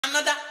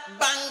another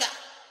banger.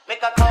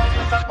 Make a call,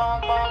 make a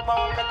bong bong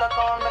bong, make a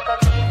call, make a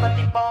keep a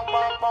the bong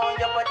bong bong,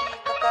 your body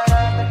kakara,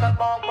 make a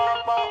bong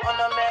bong bong, on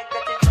a make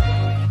it.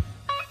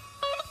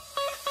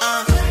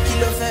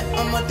 Kilo fat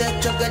on my deck,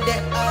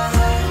 chocolate,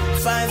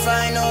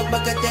 fine, no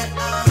bucket,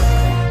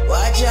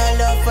 watch your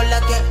love for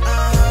like it,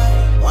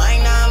 why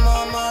not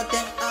more,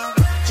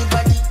 your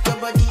body,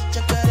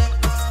 chocolate,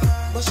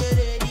 bush it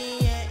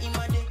ready, in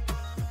my day.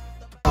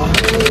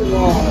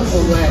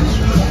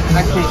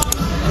 I can't.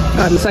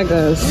 It's like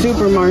a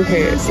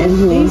supermarket.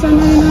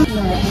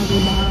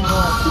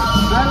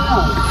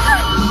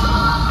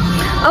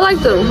 I like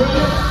them.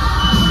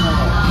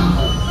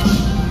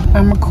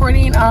 I'm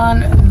recording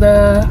on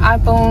the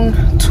iPhone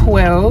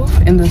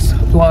 12 in this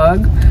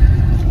vlog.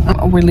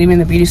 We're leaving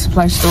the beauty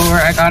supply store.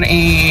 I got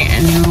a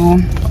new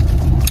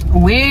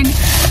wig.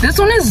 This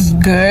one is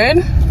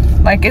good.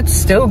 Like, it's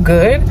still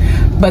good,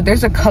 but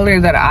there's a color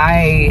that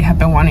I have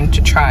been wanting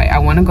to try. I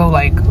want to go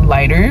like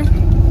lighter.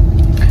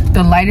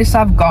 The lightest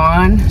I've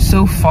gone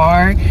so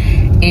far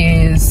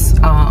is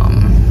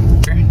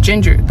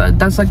ginger.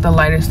 That's like the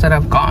lightest that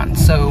I've gone.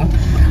 So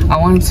I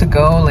wanted to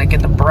go like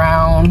in the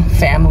brown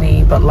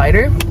family, but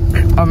lighter.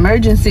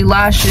 Emergency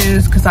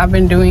lashes, because I've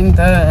been doing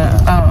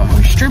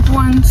the strip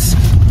ones.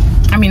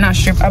 I mean, not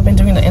strip, I've been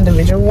doing the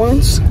individual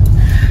ones,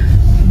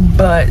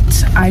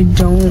 but I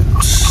don't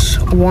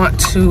want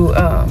to,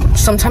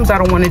 sometimes I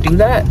don't want to do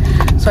that.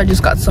 So I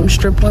just got some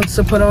strip ones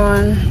to put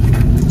on,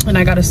 and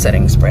I got a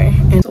setting spray.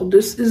 And so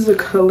this is the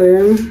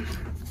color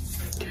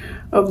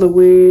of the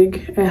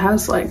wig. It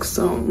has like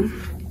some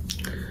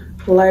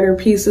lighter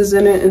pieces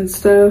in it and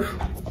stuff.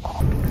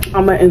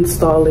 I'm gonna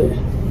install it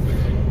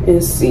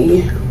and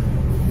see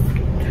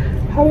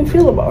how we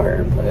feel about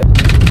her. But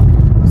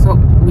so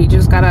we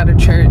just got out of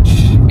church,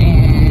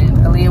 and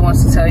Aaliyah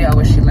wants to tell y'all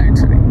what she learned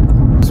today.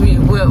 So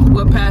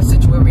what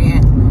passage were we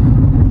in?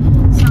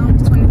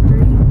 Psalms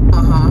 23.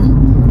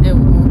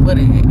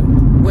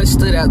 And what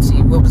stood out to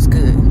you? What was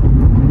good?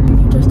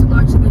 You trust the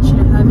Lord to get you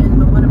to heaven,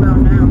 but what about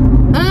now?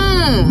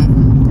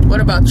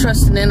 What about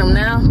trusting in him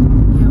now?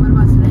 Yeah, what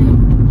about today?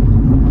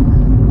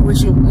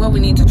 What we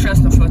need to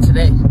trust him for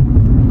today?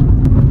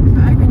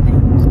 For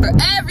everything. For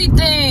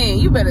everything.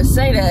 You better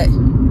say that.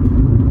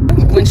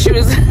 When she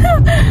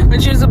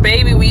was a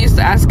baby, we used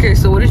to ask her,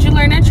 so what did you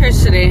learn at church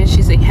today? And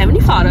she'd say,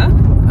 Heavenly Father.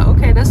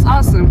 Okay, that's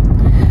awesome.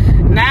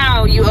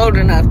 Now you old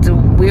enough to,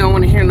 we don't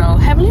want to hear no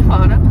Heavenly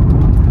Father.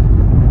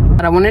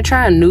 But I want to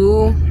try a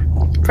new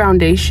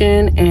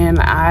foundation, and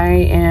I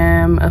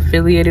am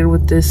affiliated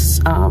with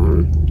this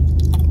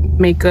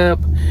makeup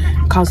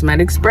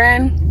cosmetics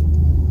brand,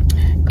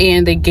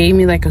 and they gave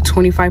me like a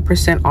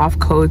 25% off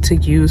code to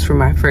use for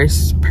my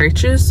first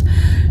purchase.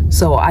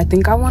 So I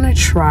think I want to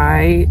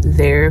try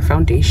their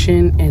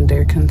foundation and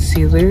their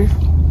concealer,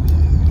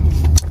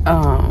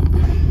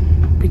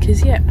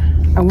 because yeah,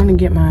 I want to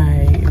get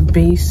my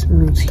base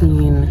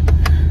routine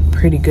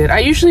pretty good. I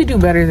usually do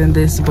better than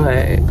this,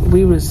 but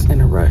we was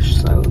in a rush,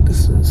 so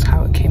this is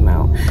how it came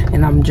out,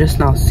 and I'm just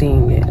now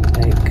seeing it.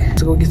 Like,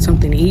 to go get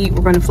something to eat.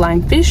 We're gonna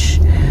Flying Fish,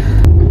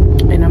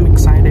 and I'm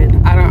excited.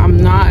 I'm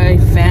not a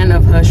fan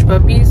of hush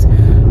puppies,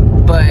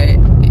 but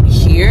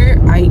here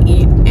I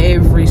eat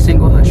every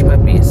single hush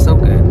puppy. It's so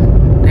good.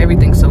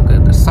 Everything's so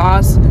good. The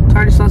sauce,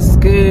 tartar sauce is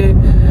good.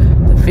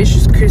 The fish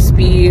is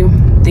crispy.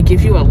 They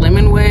give you a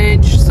lemon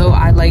wedge, so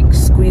I like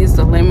squeeze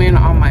the lemon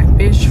on my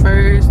fish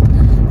first.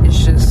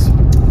 It's just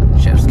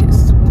chef's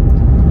kiss.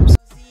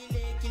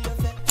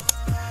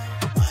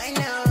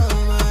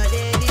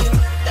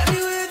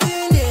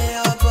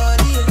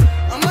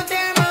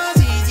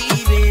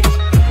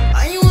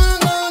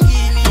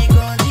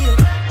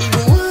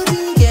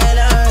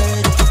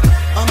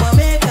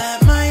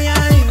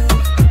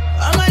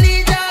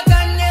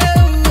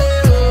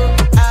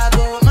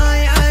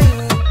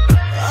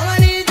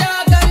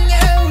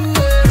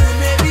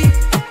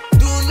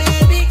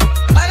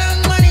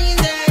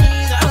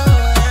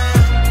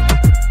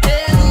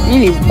 You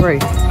need to pray.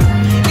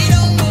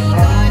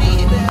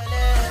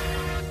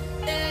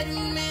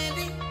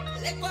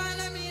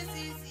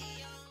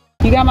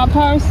 You got my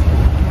purse?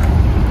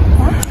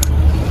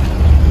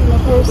 My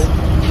purse?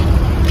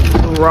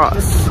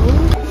 Ross.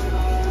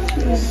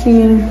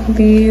 See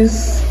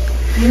these?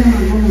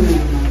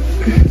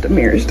 The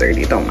mirror's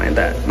dirty, don't mind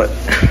that, but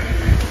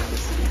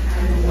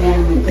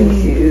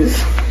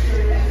these,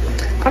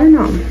 I don't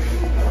know.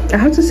 I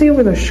have to see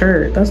over the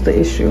shirt, that's the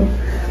issue.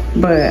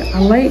 But I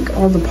like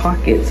all the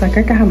pockets. Like,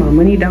 I can have my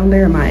money down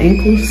there, my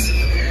ankles,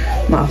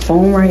 my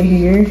phone right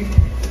here,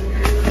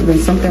 and then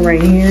something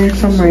right here,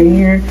 something right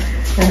here,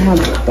 and have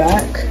the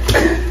back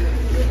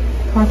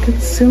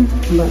pockets too.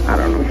 But I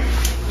don't know.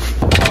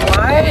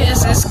 Why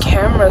is this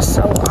camera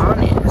so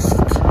honest?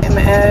 I'm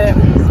at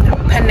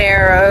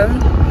Panera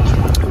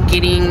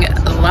getting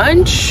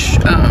lunch,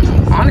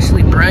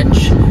 honestly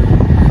brunch,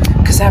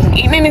 because I haven't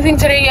eaten anything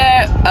today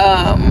yet.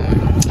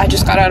 I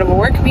just got out of a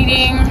work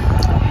meeting,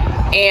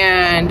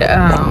 and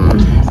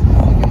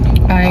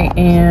I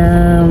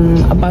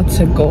am about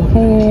to go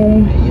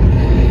home,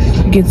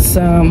 get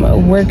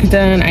some work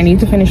done. I need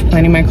to finish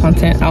planning my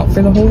content out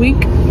for the whole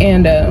week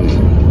and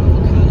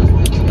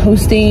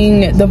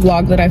posting the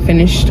vlog that I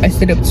finished. I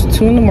stayed up to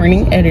 2 in the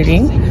morning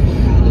editing.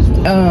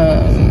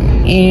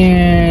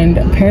 And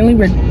apparently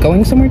we're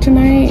going somewhere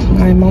tonight.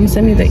 My mom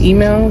sent me the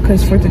email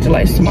because 4th of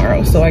July is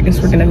tomorrow, so I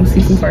guess we're gonna go see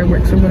some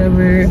fireworks or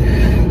whatever.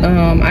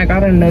 I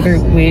got another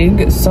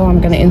wig, so I'm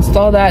gonna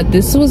install that.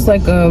 This was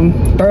like a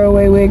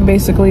throwaway wig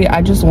basically.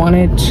 I just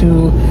wanted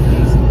to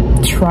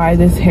try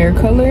this hair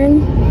color.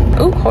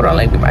 Oh, hold on,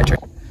 let me get my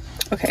drink.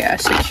 Okay, I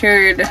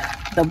secured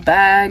the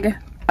bag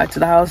back to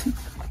the house.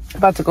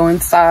 About to go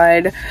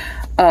inside.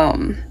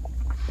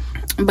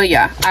 But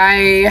yeah,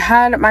 I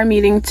had my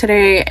meeting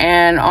today,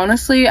 and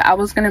honestly I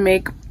was gonna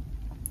make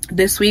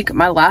this week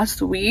my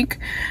last week,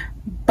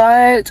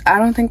 but I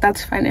don't think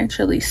that's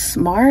financially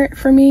smart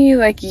for me.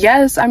 Like,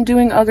 yes, I'm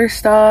doing other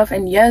stuff,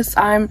 and yes,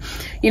 I'm,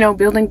 you know,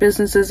 building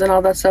businesses and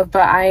all that stuff,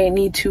 but I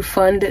need to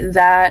fund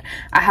that.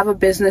 I have a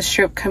business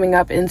trip coming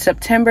up in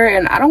September,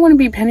 and I don't want to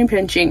be penny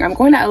pinching. I'm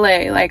going to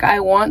LA. Like, I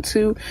want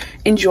to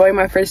enjoy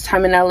my first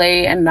time in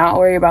LA and not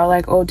worry about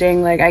like, oh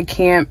dang, like I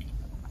can't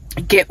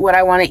get what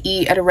I want to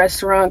eat at a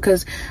restaurant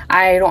because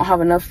I don't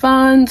have enough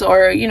funds,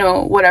 or, you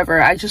know,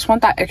 whatever. I just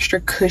want that extra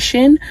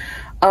cushion.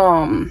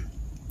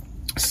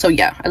 So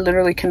yeah, I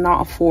literally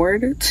cannot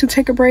afford to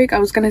take a break. I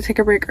was gonna take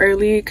a break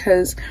early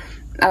because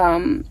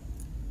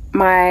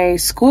my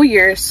school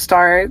year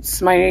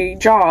starts, my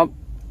job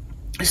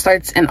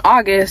starts in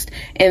August,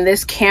 and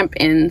this camp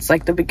ends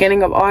like the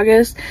beginning of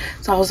August.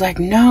 So I was like,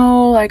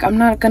 no, like I'm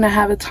not gonna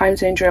have a time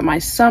to enjoy my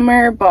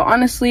summer. But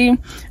honestly,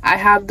 I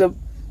have the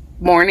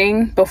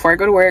morning before I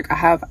go to work, I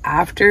have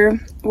after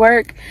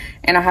work,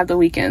 and I have the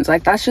weekends.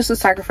 Like, that's just a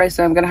sacrifice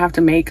that I'm gonna have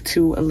to make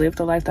to live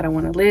the life that I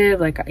want to live.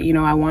 Like, you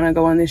know, I want to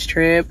go on this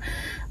trip.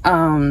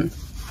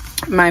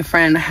 My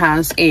friend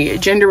has a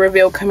gender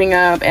reveal coming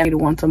up, and I do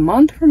once a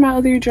month for my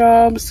other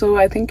job, so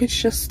I think it's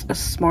just a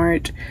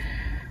smart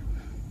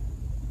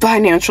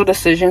financial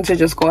decision to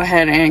just go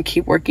ahead and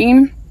keep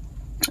working.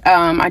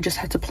 I just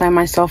had to plan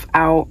myself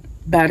out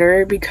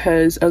better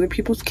because other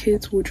people's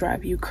kids will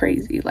drive you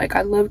crazy. Like,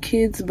 I love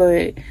kids,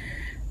 but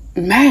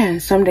man,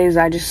 some days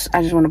I just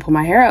want to pull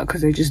my hair out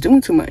because they're just doing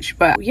too much.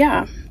 But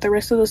yeah, the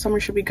rest of the summer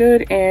should be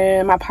good,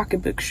 and my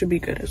pocketbook should be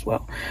good as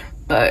well.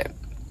 But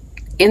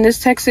in this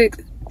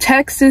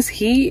Texas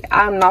heat,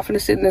 I'm not gonna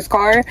sit in this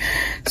car,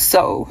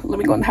 so let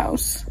me go in the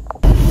house.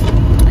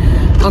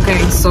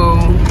 Okay, so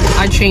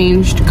I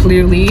changed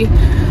clearly.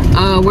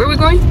 Where are we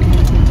going?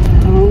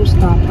 Lone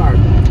Star Park.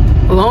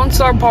 Lone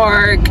Star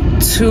Park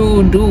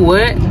to do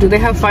what? Do they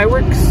have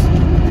fireworks?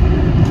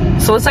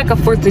 So it's like a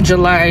 4th of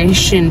July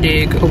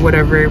shindig or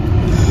whatever.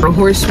 A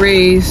horse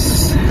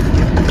race,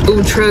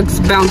 food trucks,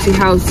 bouncy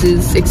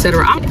houses,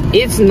 etc.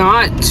 It's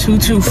not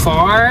too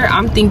far.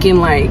 I'm thinking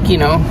like, you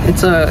know,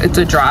 it's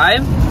a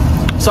drive.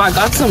 So I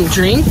got some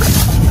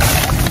drinks.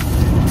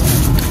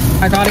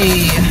 I got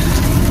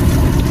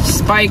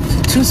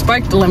two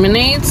spiked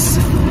lemonades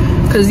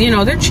because, you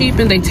know, they're cheap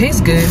and they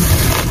taste good.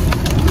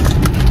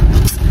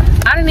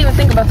 I didn't even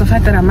think about the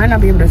fact that I might not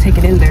be able to take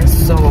it in there,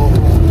 so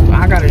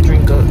I gotta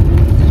drink up.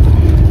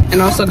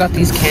 And also got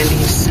these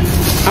candies.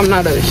 I'm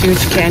not a huge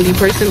candy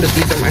person, but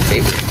these are my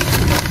favorite.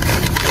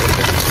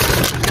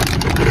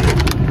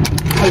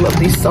 I love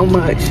these so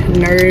much.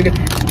 Nerd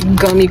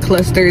gummy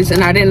clusters,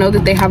 and I didn't know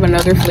that they have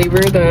another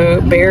flavor,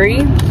 the berry,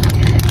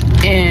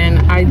 and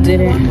I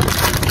didn't.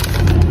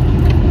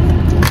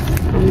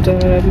 I'm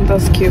done.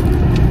 That's cute.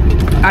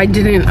 I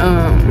didn't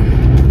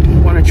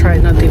want to try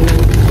nothing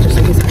new just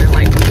in case I didn't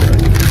like it.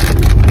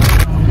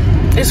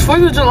 It's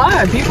 4th of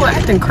July. People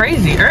acting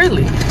crazy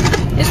early.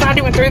 It's not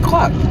even 3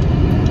 o'clock.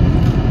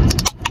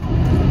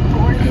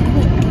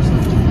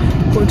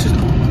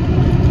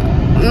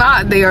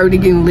 Nah, they already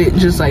getting lit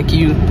just like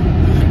you.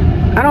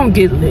 I don't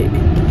get lit.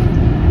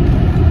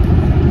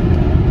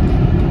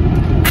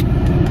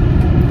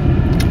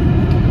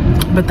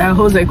 But that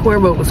Jose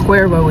Cuervo was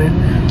Cuervoing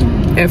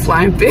and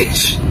Flying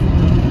Fish.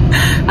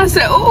 I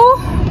said, oh,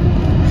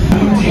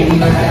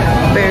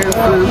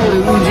 barefoot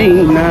blue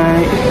jean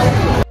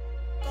night.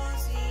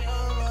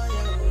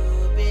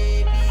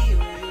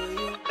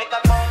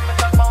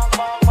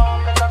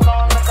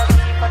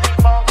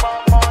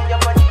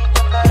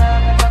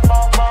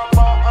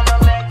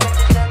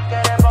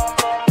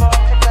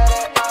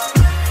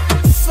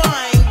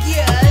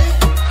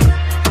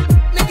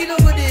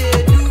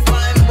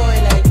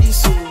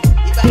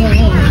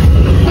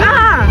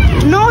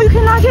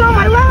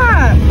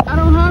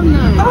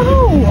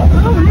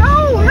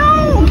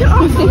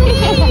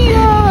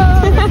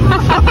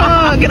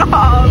 Get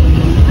off.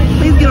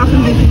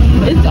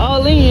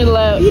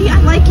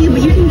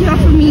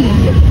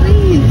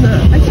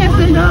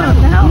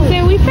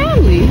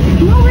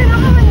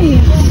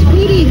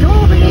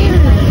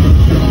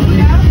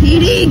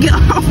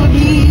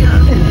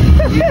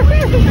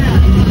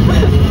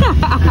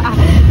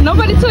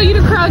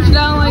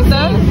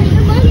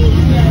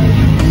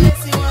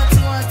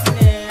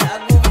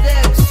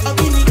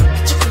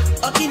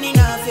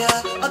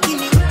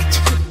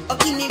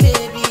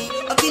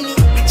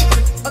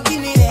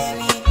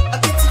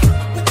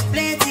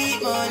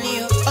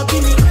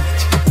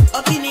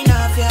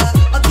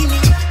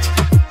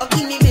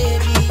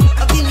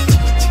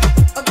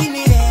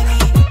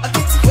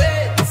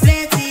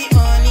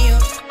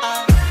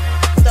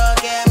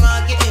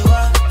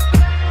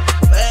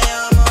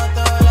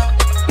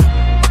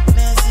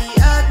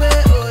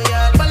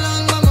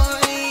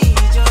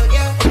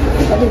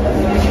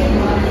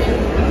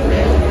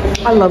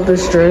 I love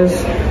this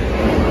dress.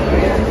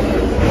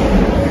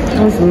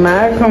 It's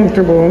mad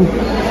comfortable.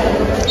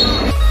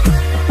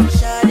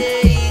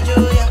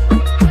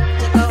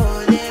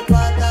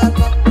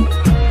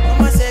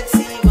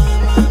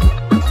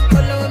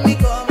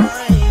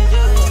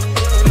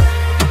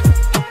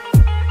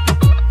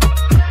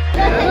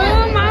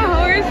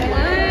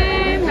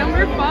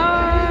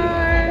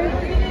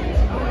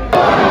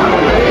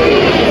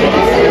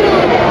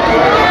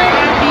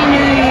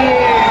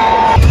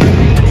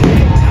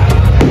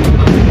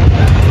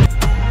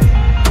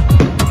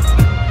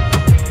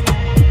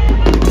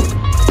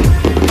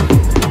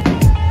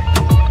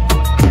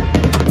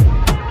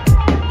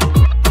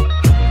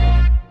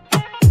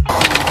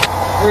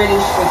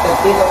 British with the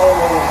big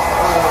old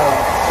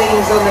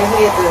things on their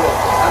head.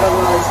 I don't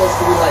know, it's supposed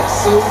to be like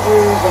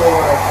soldiers or,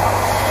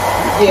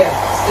 yeah,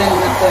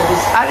 standing up there.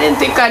 I didn't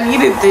think I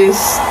needed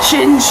this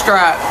chin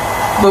strap,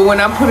 but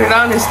when I put it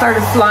on, it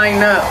started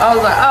flying up. I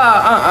was like,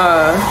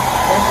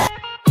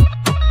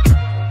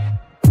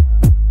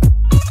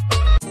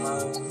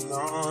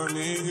 I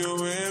need you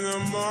in the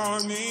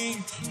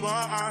morning,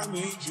 but I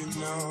need you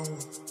now.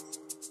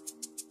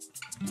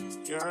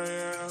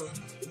 Yeah,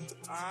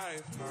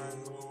 I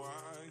find the way.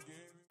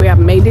 We have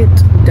made it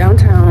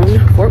downtown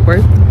Fort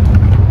Worth.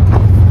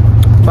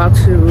 About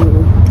to,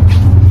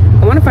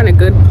 I want to find a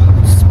good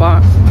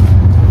spot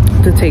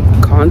to take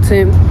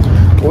content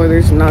where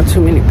there's not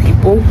too many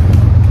people.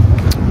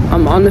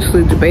 I'm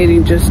honestly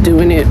debating just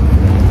doing it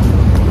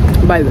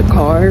by the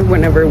car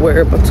whenever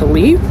we're about to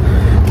leave,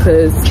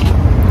 because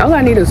all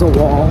I need is a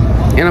wall,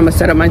 and I'm gonna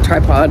set up my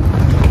tripod,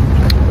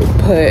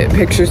 put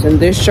pictures in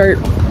this shirt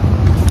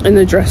and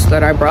the dress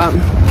that I brought.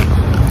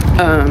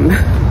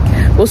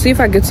 We'll see if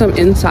I get some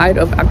inside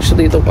of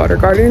actually the water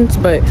gardens,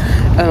 but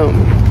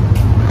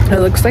it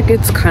looks like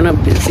it's kind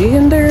of busy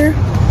in there,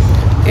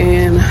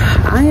 and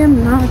I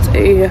am not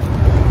a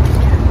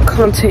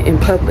content in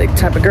public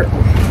type of girl.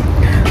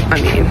 I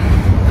mean,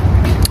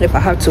 if I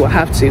have to, I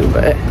have to,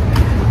 but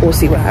we'll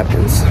see what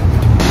happens.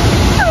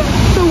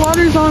 The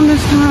water's on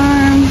this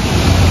time.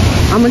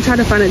 I'm gonna try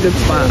to find a good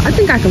spot. I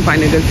think I can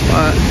find a good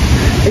spot.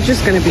 It's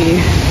just gonna be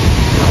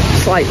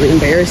slightly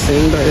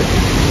embarrassing, but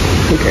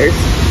who cares?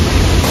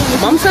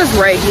 Mom says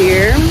right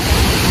here.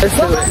 Let's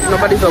do it.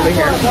 Nobody's over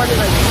here.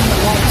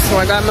 So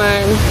I got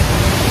my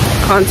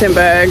content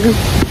bag.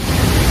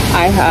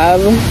 I have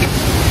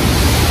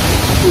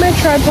my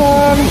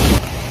tripod.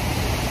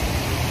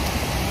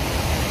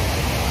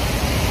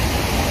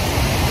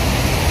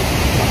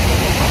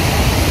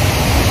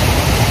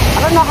 I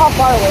don't know how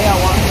far away I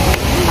want them.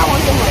 I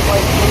want them like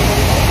right here.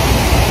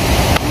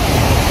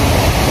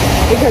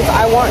 Because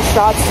I want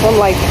shots from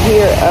like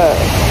here up.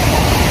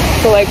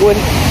 So like would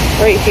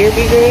right here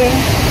be good?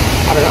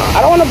 I don't know.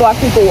 I don't want to block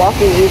people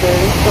walking either.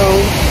 So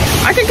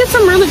I could get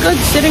some really good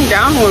sitting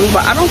down ones,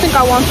 but I don't think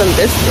I want them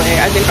this way.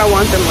 I think I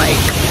want them like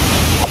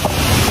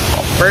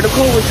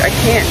vertical, which I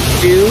can't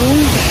do.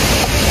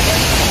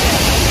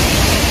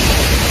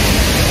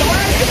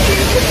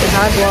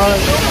 Hi vlog.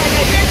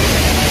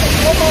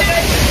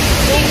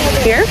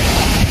 Here.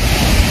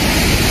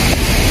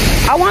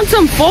 I want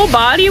some full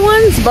body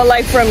ones, but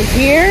like from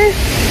here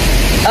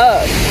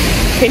up.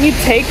 Can you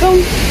take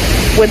them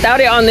without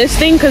it on this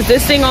thing? Because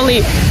this thing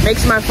only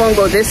makes my phone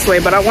go this way,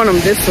 but I want them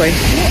this way.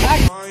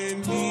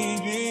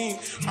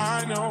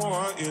 I know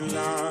what you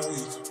like.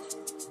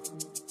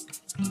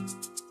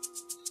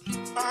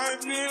 I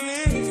feel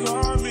it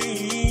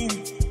coming.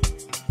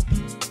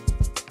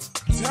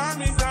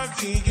 Time is up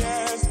to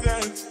guess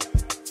that.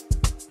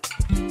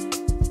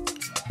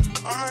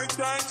 I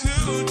try to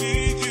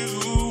need you,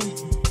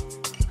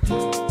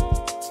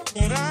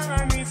 but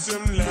I need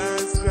some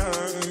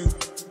lessons.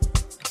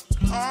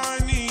 I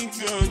need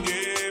to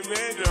give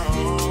it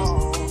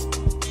all.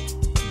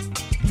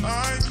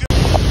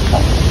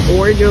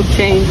 Wardrobe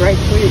change right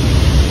quick.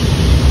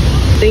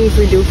 Things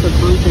we do for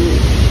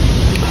content.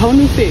 Whole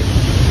new fit.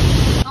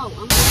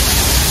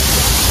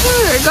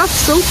 Oh, it got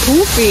so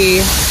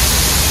poofy.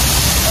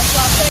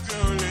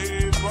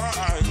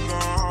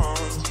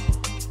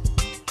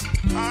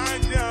 I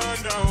don't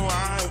know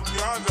why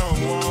you're the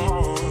one.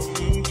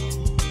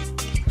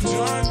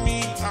 Turn me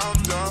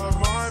out of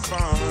my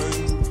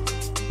mind.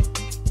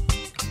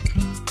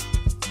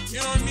 You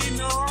don't need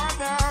no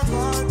other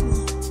body.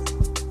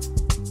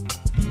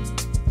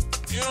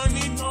 You don't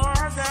need no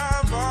other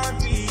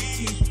body.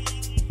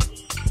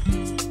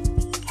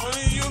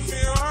 Only you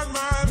feel on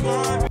my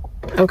body.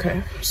 Okay,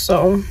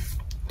 so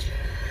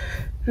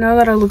now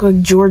that I look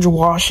like George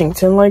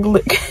Washington, like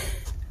look,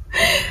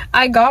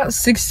 I got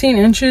 16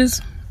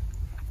 inches,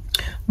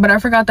 but I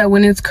forgot that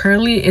when it's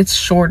curly, it's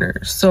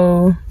shorter.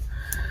 So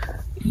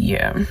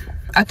yeah,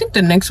 I think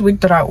the next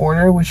week that I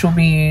order, which will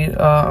be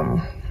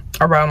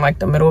around like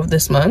the middle of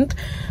this month,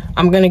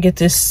 I'm gonna get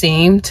this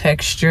same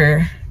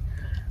texture.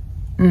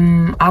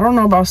 I don't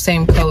know about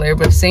same color,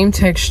 but same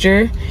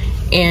texture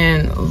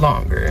and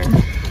longer.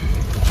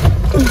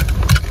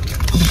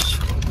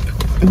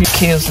 It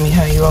kills me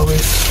how you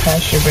always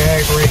pass your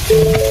bag right to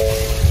me.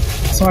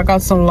 So I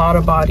got some lot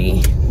of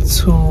body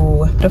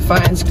to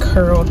Define's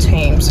Curl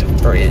Tames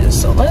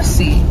Frizz. So let's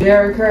see.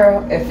 Very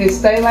curl. If it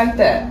stay like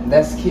that,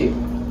 that's cute.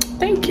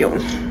 Thank you.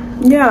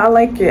 Yeah, I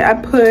like it. I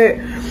put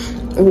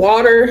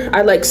water,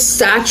 I like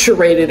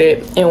saturated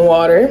it in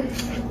water,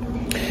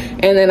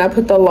 and then I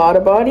put the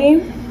Lotta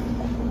Body.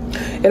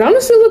 It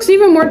honestly looks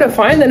even more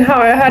defined than how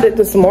I had it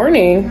this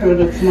morning.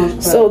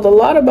 So the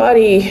Lotta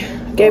Body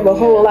gave a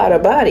whole lot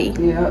of body.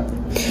 Yeah.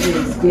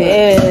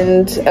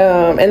 And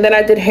then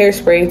I did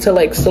hairspray to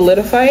like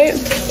solidify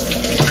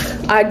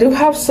it. I do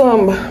have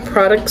some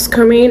products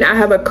coming. I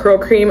have a curl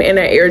cream and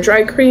an air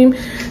dry cream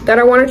that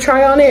I want to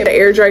try on it. The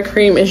air dry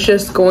cream is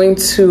just going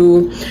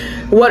to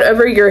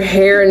whatever your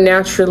hair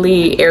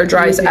naturally air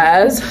dries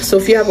as. So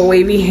if you have a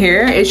wavy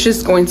hair, it's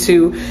just going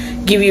to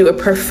give you a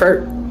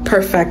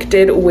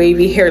perfected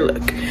wavy hair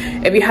look.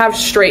 If you have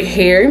straight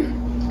hair,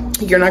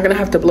 you're not gonna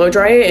have to blow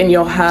dry it and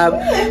you'll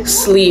have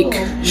sleek,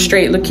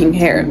 straight looking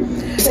hair.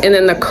 And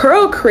then the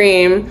curl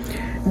cream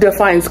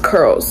defines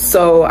curls.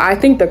 So I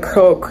think the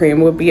curl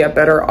cream would be a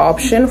better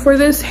option for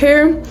this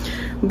hair.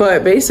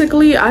 But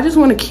basically, I just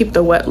want to keep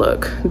the wet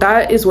look.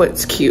 That is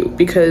what's cute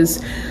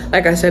because,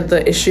 like I said,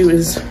 the issue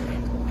is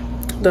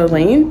the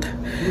length.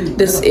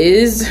 This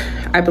is,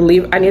 I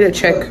believe, I need to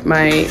check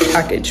my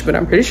package, but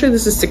I'm pretty sure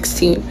this is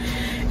 16.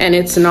 And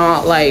it's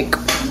not like,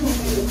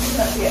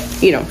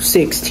 you know,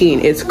 16.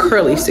 It's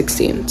curly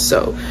 16.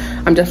 So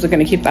I'm definitely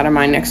going to keep that in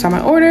mind next time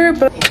I order.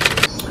 But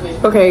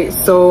okay,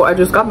 so I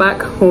just got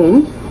back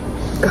home.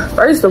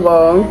 First of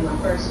all,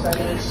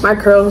 my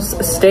curls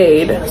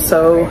stayed,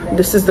 so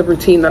this is the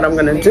routine that I'm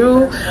gonna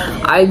do.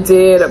 I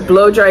did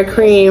blow dry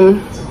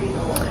cream,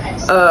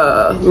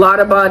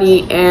 Lotta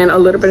Body, and a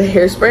little bit of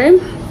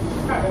hairspray,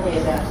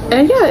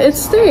 and yeah, it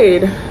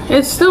stayed.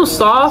 It's still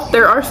soft.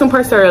 There are some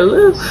parts that are a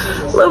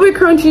little bit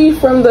crunchy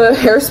from the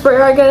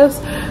hairspray, I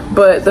guess,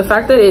 but the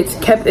fact that it's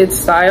kept its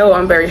style,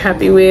 I'm very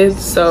happy with.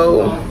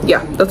 So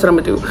yeah, that's what I'm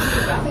gonna do.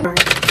 All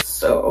right,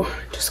 so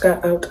just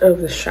got out of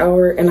the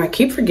shower, and I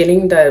keep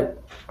forgetting that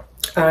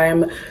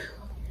I'm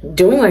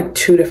doing like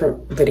 2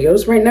 different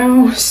videos right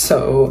now.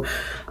 So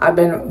I've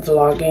been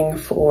vlogging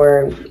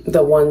for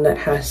the one that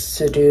has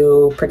to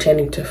do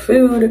pertaining to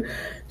food.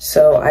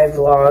 So I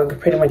vlog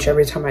pretty much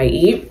every time I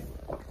eat.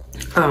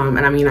 And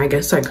I mean, I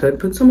guess I could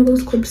put some of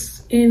those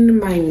clips in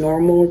my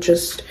normal,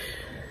 just,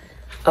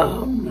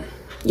 you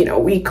know,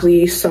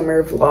 weekly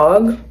summer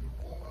vlog.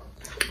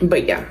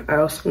 But yeah, I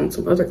also want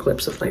some other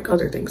clips of like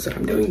other things that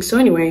I'm doing. So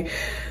anyway,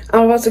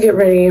 I'm about to get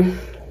ready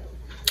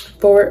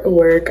for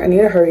work. I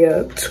need to hurry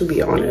up, to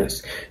be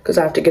honest, because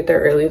I have to get there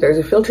early. There's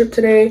a field trip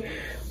today.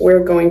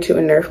 We're going to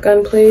a Nerf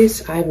gun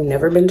place. I've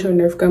never been to a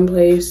Nerf gun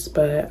place,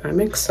 but I'm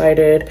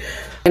excited.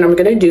 And I'm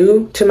gonna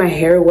do to my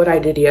hair what I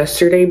did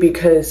yesterday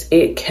because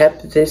it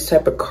kept this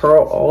type of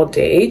curl all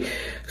day.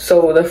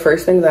 So the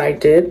first thing that I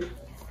did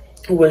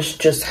was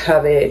just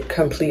have it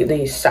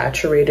completely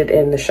saturated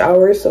in the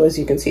shower. So as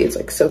you can see, it's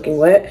like soaking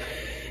wet.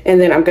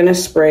 And then I'm gonna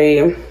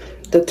spray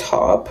the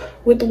top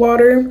with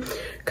water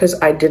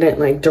because I didn't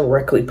like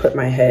directly put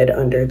my head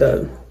under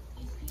the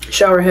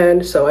shower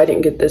head, so I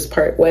didn't get this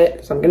part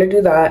wet. So I'm gonna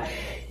do that,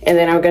 and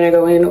then I'm gonna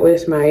go in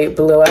with my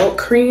blowout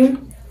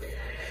cream,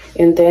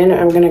 and then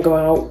I'm gonna go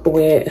out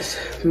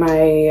with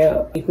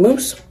my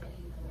mousse,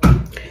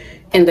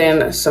 and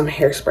then some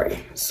hairspray.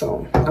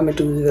 So I'm gonna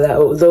do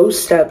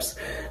those steps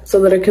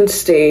so that it can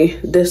stay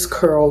this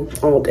curl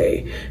all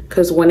day,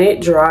 because when it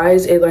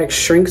dries, it like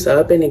shrinks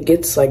up and it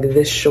gets like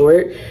this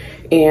short,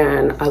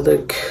 and I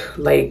look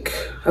like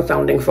a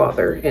founding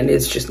father, and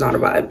it's just not a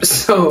vibe.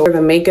 So for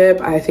the makeup,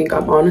 I think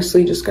I'm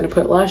honestly just gonna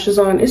put lashes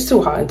on. It's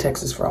too hot in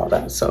Texas for all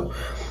that. So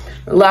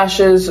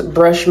lashes,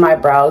 brush my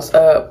brows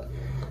up,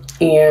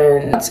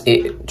 and that's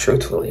it,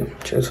 truthfully.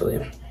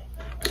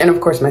 And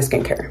of course my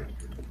skincare.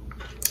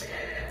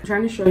 I'm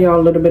trying to show y'all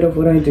a little bit of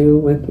what I do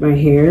with my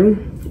hair.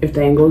 If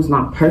the angle is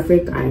not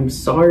perfect, I am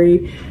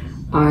sorry.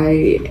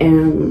 I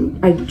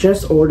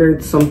just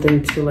ordered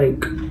something to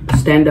like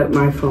stand up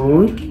my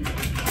phone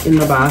in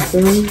the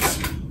bathroom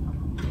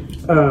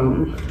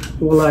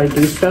while I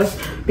do stuff,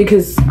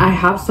 because I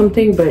have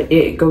something but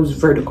it goes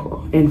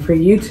vertical, and for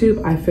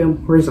YouTube I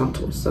film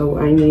horizontal, so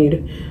I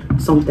need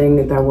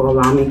something that will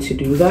allow me to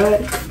do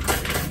that.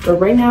 But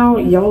right now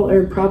y'all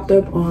are propped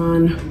up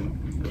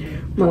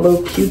on my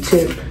little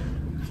Q-tip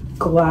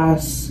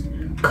glass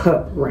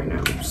cup right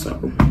now,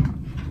 so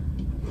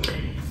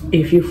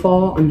if you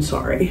fall, I'm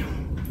sorry.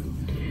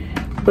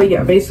 But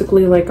yeah,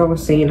 basically, like I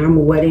was saying,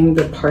 I'm wetting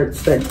the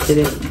parts that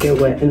didn't get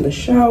wet in the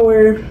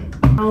shower.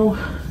 Now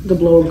the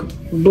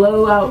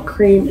blowout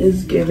cream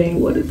is giving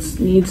what it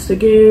needs to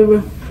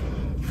give.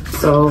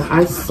 So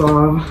I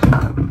saw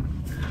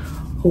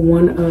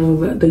one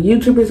of the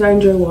YouTubers I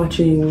enjoy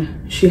watching.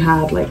 She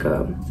had like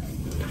a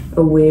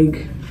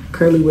wig,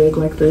 curly wig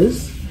like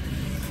this,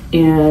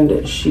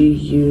 and she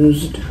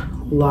used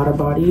Lotta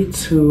Body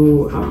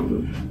to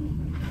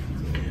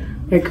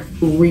like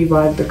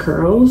revive the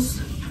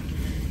curls.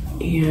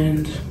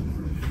 And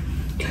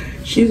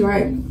she's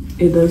right,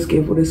 it does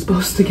give what it's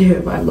supposed to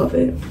give. I love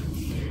it.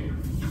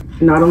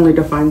 Not only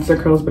defines the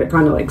curls, but it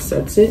kind of like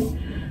sets it.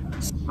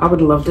 I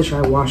would love to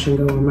try wash and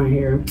go on my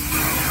hair.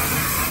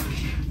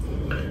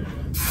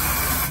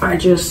 I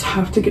just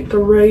have to get the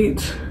right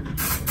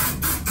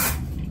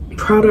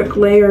product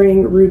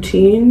layering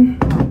routine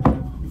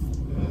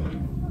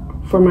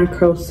for my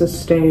curls to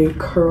stay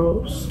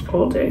curls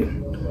all day,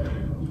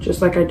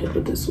 just like I did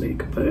with this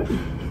wig. But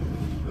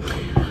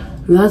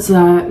that's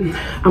that.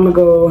 I'm gonna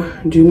go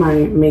do my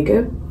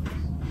makeup,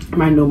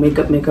 my no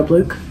makeup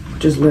look,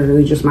 which is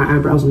literally just my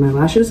eyebrows and my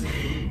lashes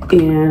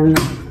and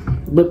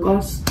lip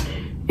gloss,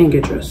 and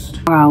get dressed.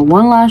 Wow,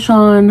 one lash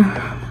on.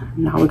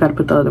 Now we gotta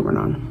put the other one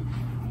on.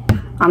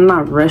 I'm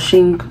not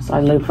rushing because I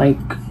live like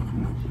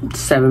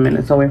 7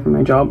 minutes away from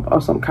my job,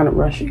 also I'm kind of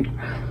rushing.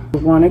 I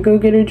want to go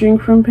get a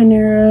drink from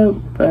Panera,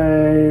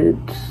 but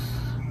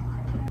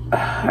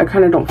I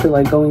kind of don't feel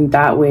like going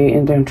that way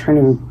and then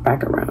turning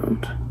back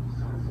around.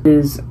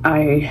 Because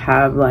I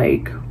have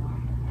like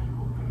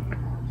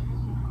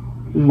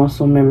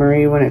muscle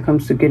memory when it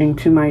comes to getting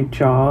to my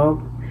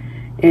job,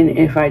 and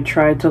if I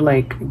try to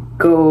like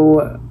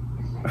go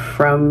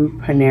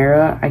from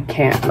Panera, I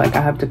can't. Like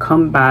I have to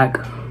come back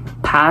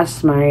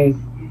past my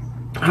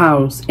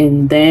house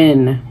and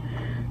then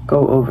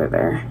go over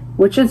there,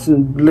 which is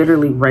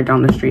literally right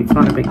down the street. It's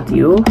not a big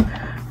deal,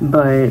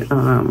 but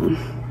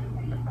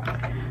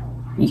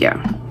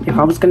yeah, if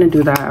I was gonna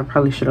do that, I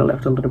probably should have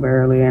left a little bit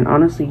early. And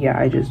honestly, yeah,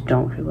 I just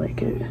don't feel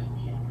like it.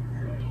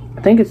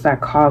 I think it's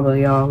that kava,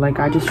 y'all. Like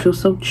I just feel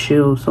so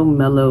chill, so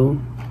mellow.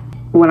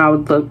 When I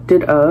looked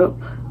it up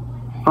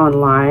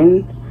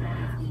online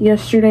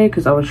yesterday,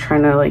 because I was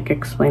trying to like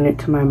explain it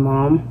to my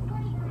mom,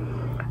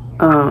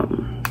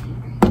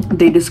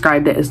 they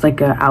described it as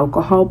like an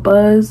alcohol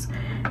buzz,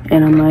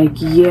 and I'm like,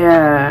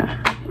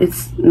 yeah,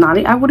 it's not.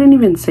 I wouldn't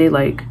even say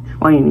like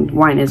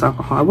wine is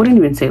alcohol. I wouldn't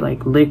even say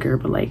like liquor,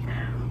 but like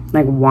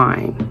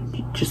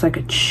wine, just like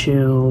a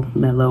chill,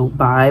 mellow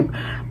vibe,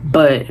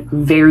 but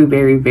very,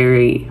 very,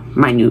 very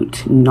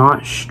minute,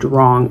 not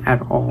strong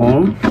at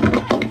all.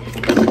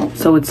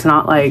 So it's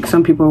not like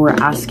some people were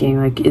asking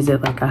like, is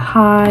it like a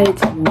high?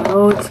 It's like,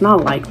 no, it's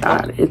not like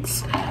that.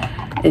 It's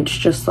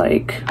just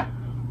like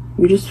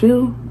you just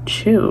feel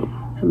chill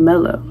and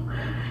mellow.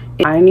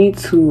 I need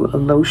to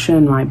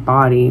lotion my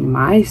body.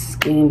 My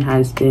skin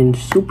has been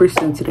super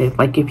sensitive.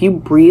 Like if you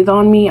breathe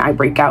on me, I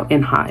break out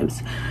in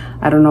hives.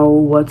 I don't know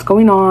what's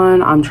going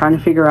on. I'm trying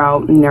to figure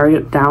out, narrow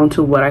it down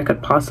to what I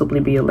could possibly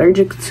be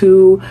allergic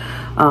to.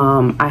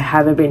 I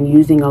haven't been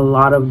using a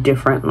lot of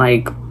different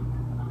like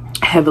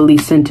heavily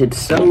scented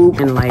soap,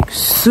 and like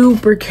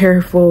super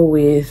careful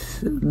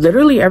with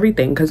literally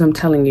everything, because I'm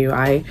telling you,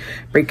 I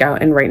break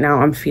out, and right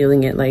now I'm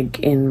feeling it like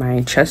in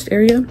my chest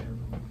area.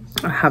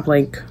 I have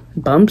like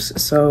bumps,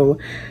 so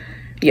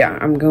yeah,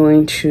 I'm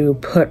going to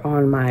put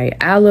on my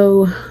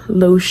aloe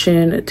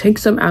lotion, take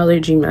some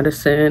allergy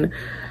medicine,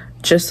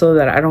 just so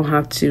that I don't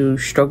have to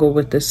struggle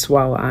with this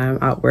while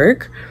I'm at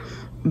work.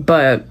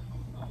 But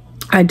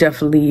I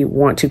definitely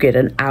want to get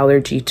an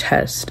allergy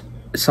test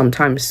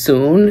sometime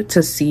soon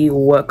to see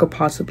what could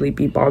possibly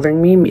be bothering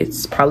me.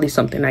 It's probably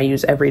something I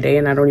use every day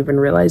and I don't even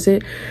realize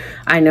it.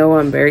 I know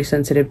I'm very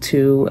sensitive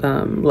to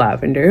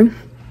lavender,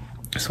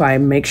 so I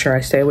make sure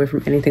I stay away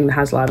from anything that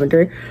has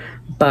lavender.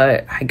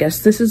 But I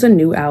guess this is a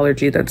new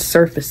allergy that's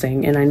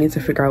surfacing, and I need to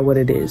figure out what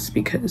it is,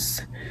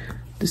 because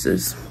this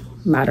is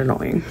mad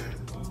annoying.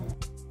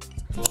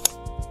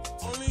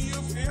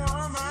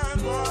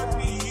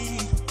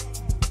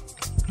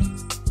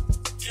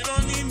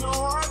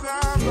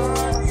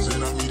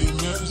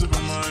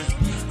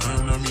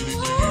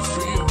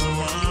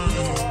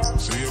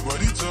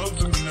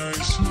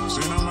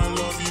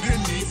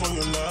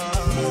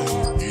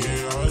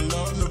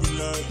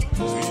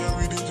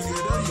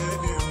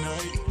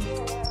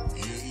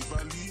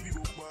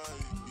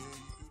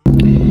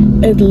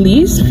 At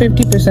least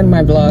 50% of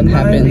my vlog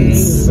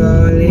happens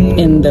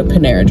in the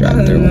Panera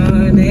drive-thru.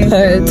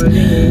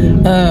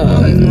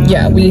 But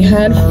yeah, we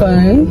had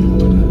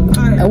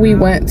fun. We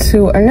went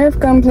to a Nerf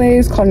gun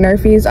place called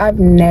Nerfies. I've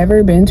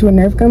never been to a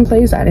Nerf gun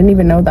place. I didn't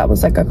even know that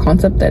was like a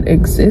concept that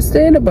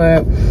existed,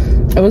 but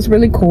it was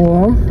really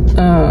cool.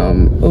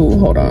 Oh,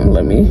 hold on,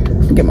 let me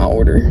get my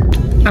order.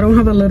 I don't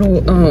have a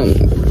little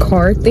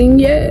car thing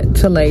yet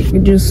to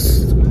like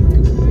just,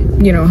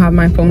 you know, have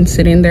my phone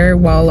sitting there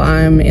while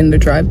I'm in the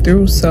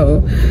drive-thru.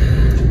 So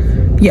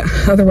yeah,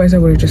 otherwise I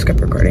would have just kept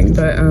recording.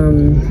 But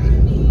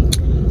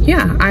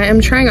yeah, I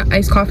am trying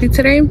iced coffee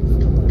today.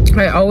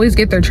 I always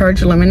get their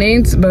charged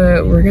lemonades,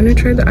 but we're gonna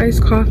try the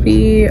iced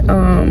coffee,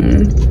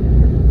 and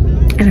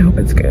I hope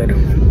it's good.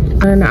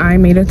 And I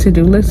made a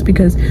to-do list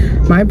because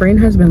my brain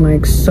has been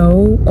like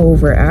so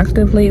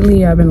overactive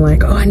lately. I've been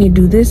like, oh, I need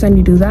to do this, I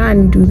need to do that, I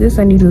need to do this,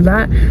 I need to do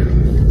that,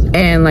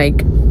 and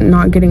like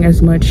not getting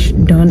as much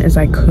done as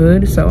I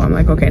could. So I'm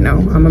like, okay, no,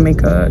 I'm gonna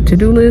make a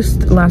to-do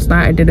list. Last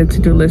night I did a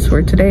to-do list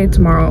for today,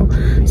 tomorrow,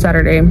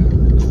 Saturday,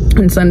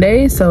 and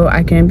Sunday, so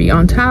I can be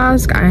on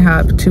task. I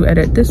have to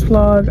edit this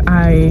vlog.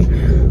 I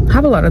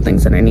have a lot of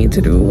things that I need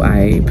to do.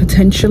 I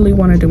potentially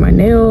want to do my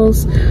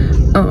nails.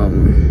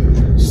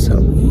 So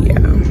yeah,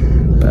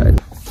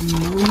 but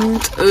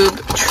moment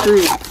of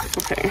truth.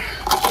 Okay,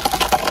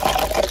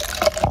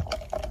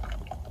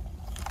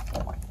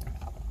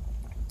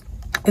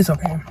 It's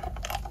okay.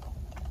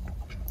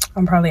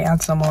 I'll probably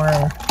add some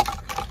more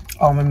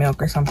almond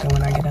milk or something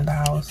when I get in the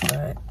house,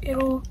 but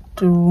it'll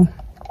do.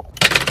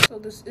 So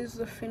this is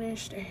the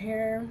finished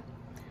hair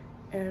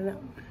and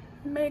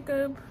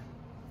makeup.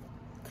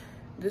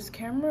 This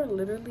camera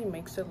literally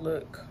makes it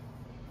look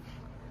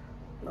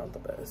not the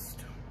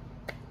best,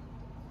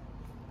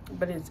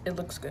 but it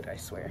looks good, I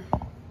swear.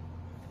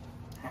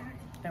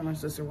 And my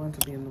sister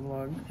wanted to be in the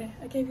vlog. Okay,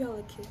 I gave y'all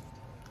a kiss.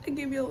 I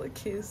gave y'all a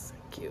kiss.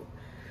 Cute.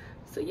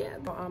 So yeah,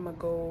 but I'ma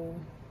go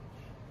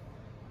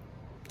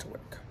to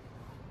work.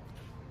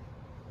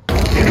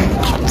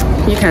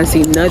 You can't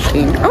see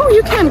nothing. Oh,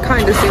 you can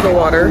kind of see the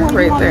water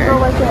right there.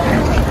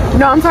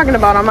 No, I'm talking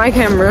about on my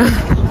camera.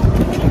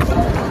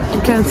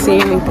 You can't see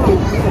anything.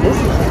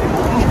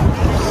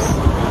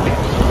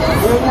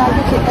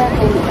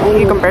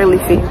 You can barely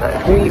see,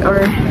 but we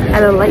are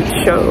at a light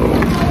show.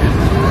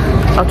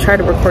 I'll try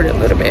to record it a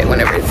little bit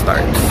whenever it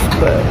starts,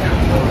 but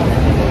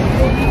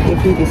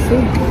If you can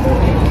see.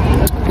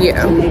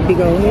 yeah. In their big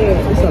old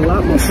head. There's a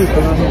lot more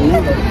people out here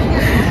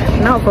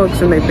now. Now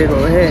folks in their big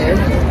old head.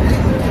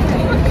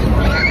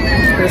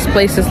 This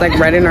place is like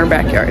right in our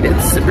backyard.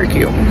 It's super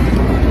cute.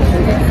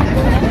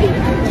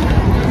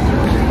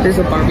 There's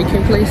a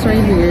barbecue place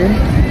right here.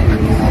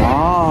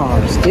 Oh,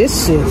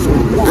 this is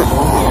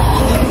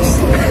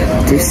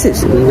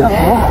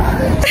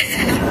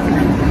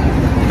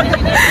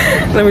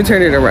Let me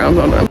turn it around,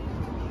 hold on.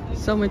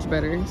 So much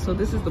better. So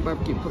this is the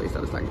barbecue place I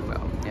was talking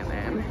about. And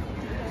then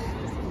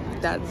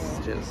that's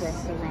just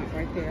restaurant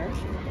right there.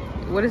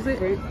 what is it?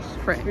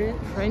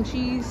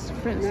 Frenchies?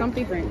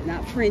 Something?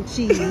 Not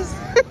Frenchies.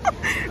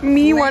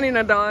 Me wanting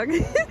a dog.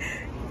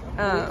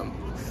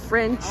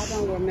 French I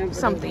don't remember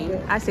something.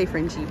 I say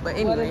Frenchy, but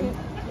anyway.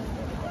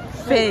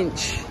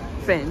 Finch.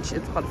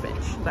 It's called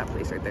Finch. That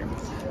place right there.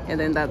 And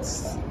then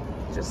that's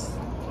just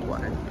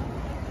water.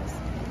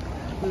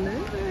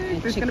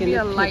 There's gonna be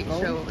a light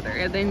show over there,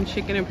 and then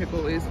Chicken and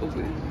Pickle is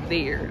over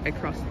there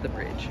across the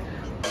bridge.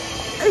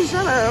 Hey,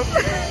 shut up!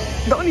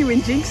 Don't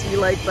even jinx me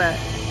like that.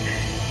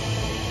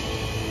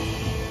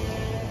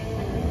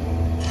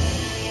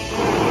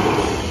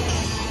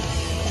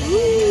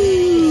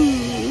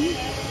 Ooh.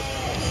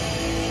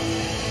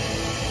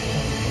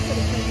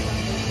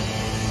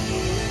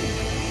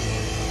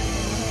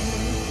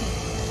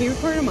 Can you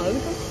record my other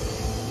phone?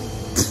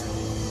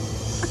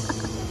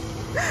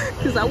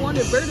 Because I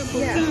wanted vertical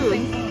too.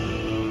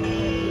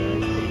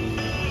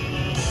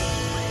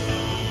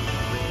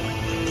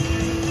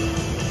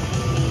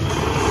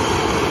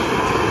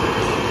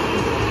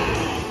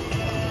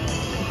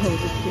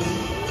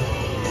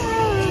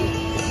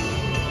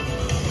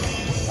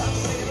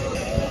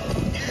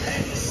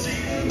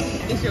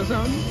 It's your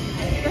song?